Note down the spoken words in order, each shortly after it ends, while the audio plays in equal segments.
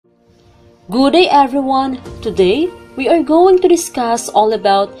Good day everyone! Today, we are going to discuss all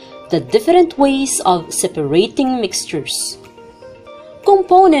about the different ways of separating mixtures.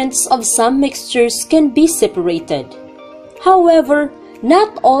 Components of some mixtures can be separated. However,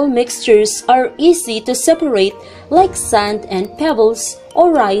 not all mixtures are easy to separate, like sand and pebbles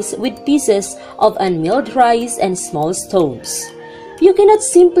or rice with pieces of unmilled rice and small stones. You cannot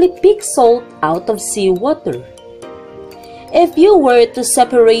simply pick salt out of seawater. If you were to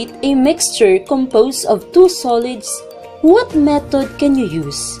separate a mixture composed of two solids, what method can you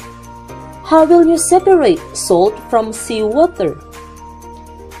use? How will you separate salt from seawater?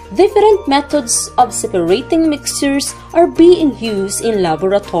 Different methods of separating mixtures are being used in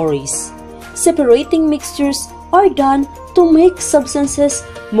laboratories. Separating mixtures are done to make substances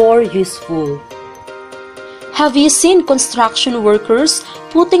more useful. Have you seen construction workers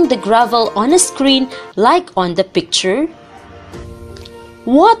putting the gravel on a screen like on the picture?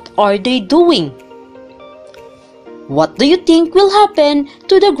 What are they doing? What do you think will happen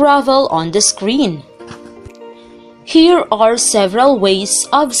to the gravel on the screen? Here are several ways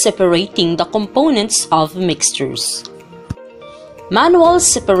of separating the components of mixtures. Manual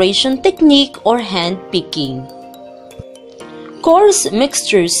separation technique or hand picking. Coarse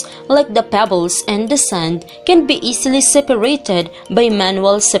mixtures like the pebbles and the sand can be easily separated by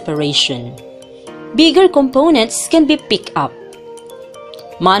manual separation. Bigger components can be picked up.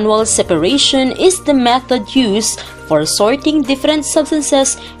 Manual separation is the method used for sorting different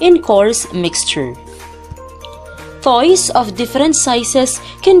substances in coarse mixture. Toys of different sizes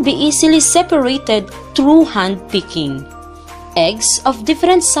can be easily separated through hand picking. Eggs of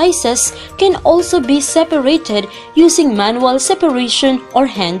different sizes can also be separated using manual separation or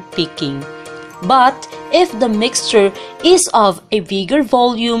hand picking. But if the mixture is of a bigger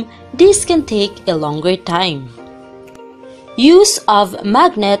volume, this can take a longer time. Use of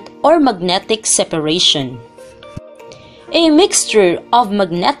magnet or magnetic separation. A mixture of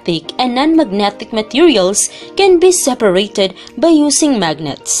magnetic and non-magnetic materials can be separated by using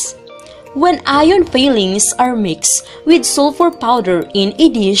magnets. When iron filings are mixed with sulfur powder in a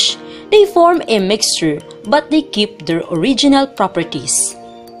dish, they form a mixture but they keep their original properties.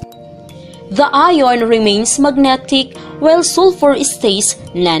 The iron remains magnetic while sulfur stays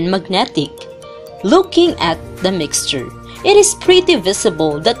non-magnetic. Looking at the mixture, it is pretty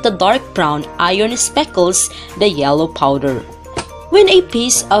visible that the dark brown iron speckles the yellow powder. When a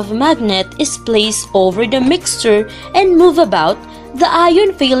piece of magnet is placed over the mixture and move about, the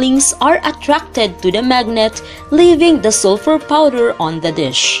iron filings are attracted to the magnet, leaving the sulfur powder on the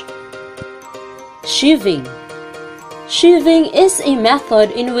dish. Sheaving. Sheaving is a method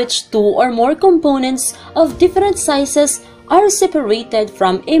in which two or more components of different sizes are separated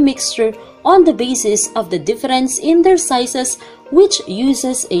from a mixture on the basis of the difference in their sizes, which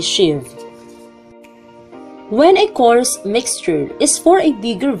uses a sheave. When a coarse mixture is for a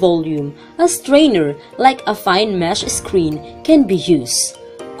bigger volume, a strainer like a fine mesh screen can be used.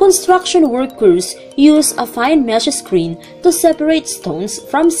 Construction workers use a fine mesh screen to separate stones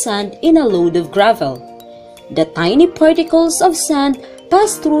from sand in a load of gravel. The tiny particles of sand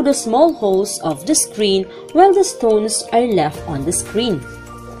pass through the small holes of the screen while the stones are left on the screen.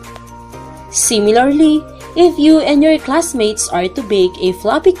 Similarly, if you and your classmates are to bake a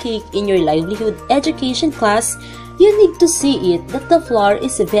fluffy cake in your livelihood education class, you need to see it that the flour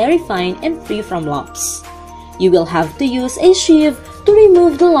is very fine and free from lumps. You will have to use a sieve to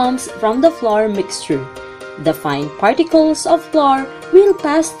remove the lumps from the flour mixture. The fine particles of flour will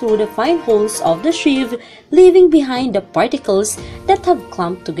pass through the fine holes of the sieve, leaving behind the particles that have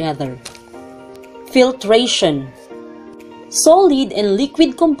clumped together. Filtration. Solid and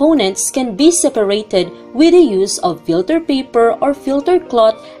liquid components can be separated with the use of filter paper or filter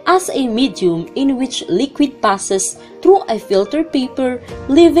cloth as a medium in which liquid passes through a filter paper,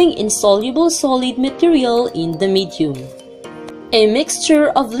 leaving insoluble solid material in the medium. A mixture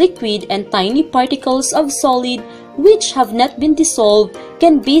of liquid and tiny particles of solid which have not been dissolved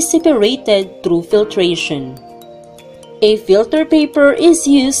can be separated through filtration. A filter paper is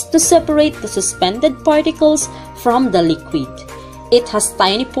used to separate the suspended particles from the liquid. It has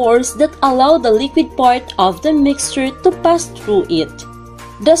tiny pores that allow the liquid part of the mixture to pass through it.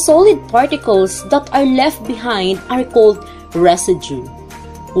 The solid particles that are left behind are called residue,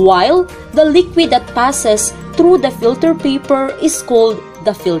 while the liquid that passes through the filter paper is called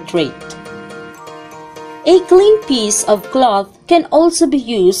the filtrate. A clean piece of cloth can also be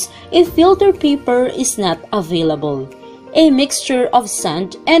used if filter paper is not available. A mixture of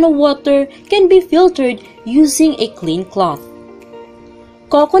sand and water can be filtered using a clean cloth.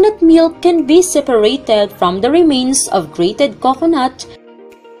 Coconut milk can be separated from the remains of grated coconut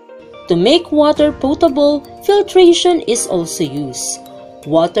To make water potable, filtration is also used.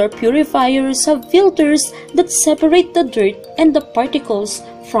 Water purifiers have filters that separate the dirt and the particles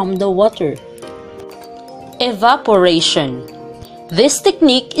from the water. Evaporation. This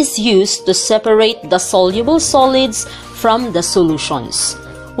technique is used to separate the soluble solids from the solutions.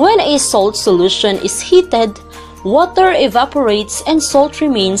 When a salt solution is heated, water evaporates and salt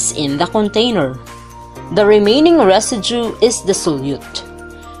remains in the container. The remaining residue is the solute.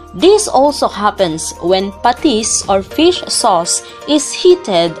 This also happens when patis or fish sauce is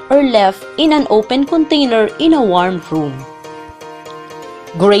heated or left in an open container in a warm room.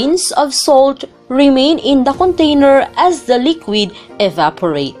 Grains of salt remain in the container as the liquid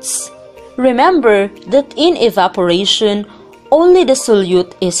evaporates. Remember that in evaporation, only the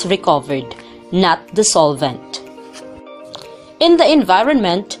solute is recovered, not the solvent. In the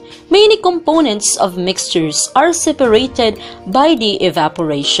environment, many components of mixtures are separated by the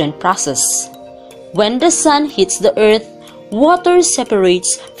evaporation process. When the sun hits the earth, water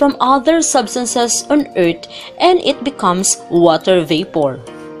separates from other substances on earth and it becomes water vapor.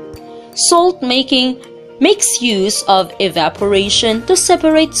 Salt making makes use of evaporation to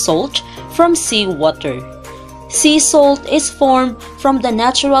separate salt from seawater. Sea salt is formed from the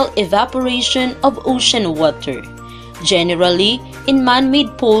natural evaporation of ocean water, generally in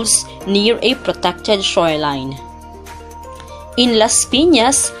man-made pools near a protected shoreline. In Las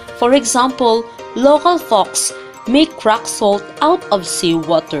Piñas, for example, local folks make rock salt out of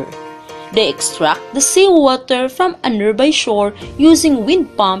seawater. They extract the seawater from a nearby shore using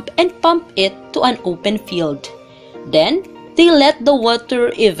wind pump and pump it to an open field. Then, they let the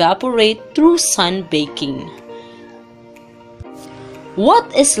water evaporate through sun baking.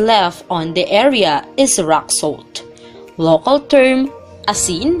 What is left on the area is rock salt, local term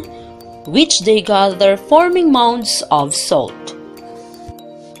asin, which they gather forming mounds of salt.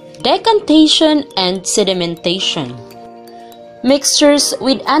 Decantation and sedimentation. Mixtures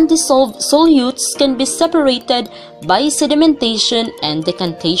with undissolved solutes can be separated by sedimentation and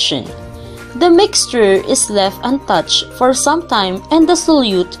decantation. The mixture is left untouched for some time and the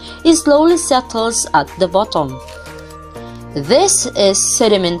solute slowly settles at the bottom. This is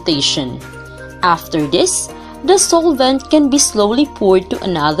sedimentation. After this, the solvent can be slowly poured to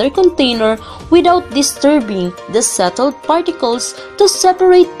another container without disturbing the settled particles to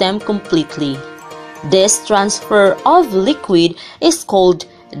separate them completely. This transfer of liquid is called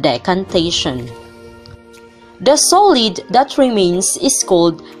decantation. The solid that remains is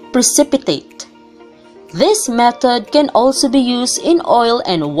called precipitate. This method can also be used in oil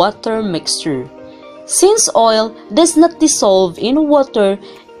and water mixture. Since oil does not dissolve in water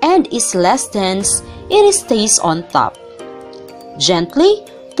and is less dense, it stays on top. Gently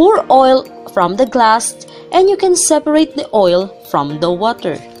pour oil from the glass and you can separate the oil from the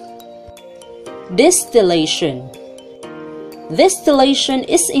water. Distillation. Distillation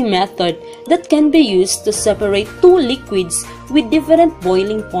is a method that can be used to separate two liquids with different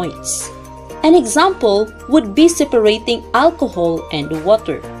boiling points. An example would be separating alcohol and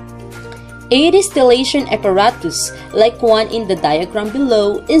water. A distillation apparatus, like one in the diagram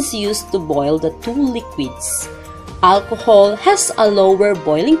below, is used to boil the two liquids. Alcohol has a lower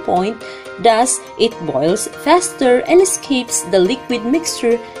boiling point, thus it boils faster and escapes the liquid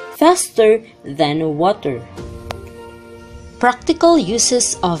mixture faster than water. Practical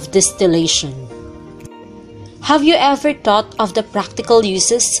uses of distillation. Have you ever thought of the practical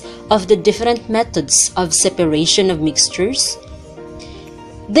uses of the different methods of separation of mixtures?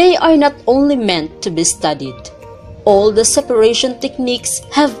 They are not only meant to be studied. All the separation techniques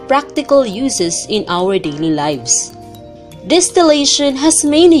have practical uses in our daily lives. Distillation has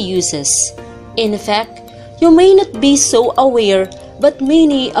many uses. In fact, you may not be so aware, but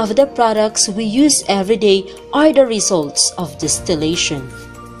many of the products we use every day are the results of distillation.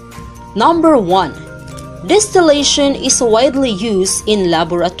 Number 1. Distillation is widely used in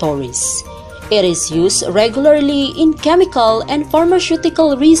laboratories. It is used regularly in chemical and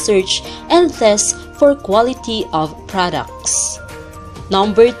pharmaceutical research and tests for quality of products.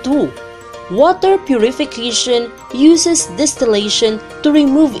 Number 2. Water purification uses distillation to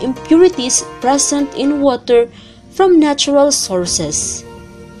remove impurities present in water from natural sources.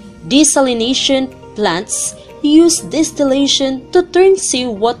 Desalination plants use distillation to turn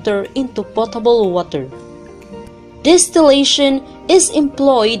seawater into potable water. Distillation is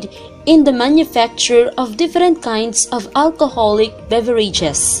employed in the manufacture of different kinds of alcoholic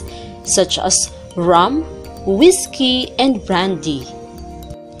beverages, such as rum, whiskey, and brandy.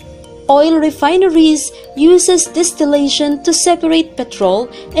 Oil refineries uses distillation to separate petrol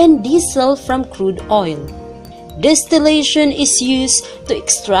and diesel from crude oil. Distillation is used to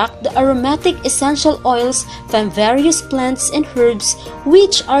extract the aromatic essential oils from various plants and herbs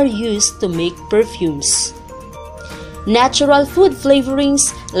which are used to make perfumes. Natural food flavorings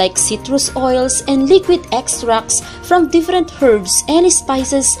like citrus oils and liquid extracts from different herbs and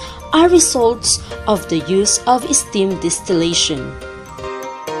spices are results of the use of steam distillation.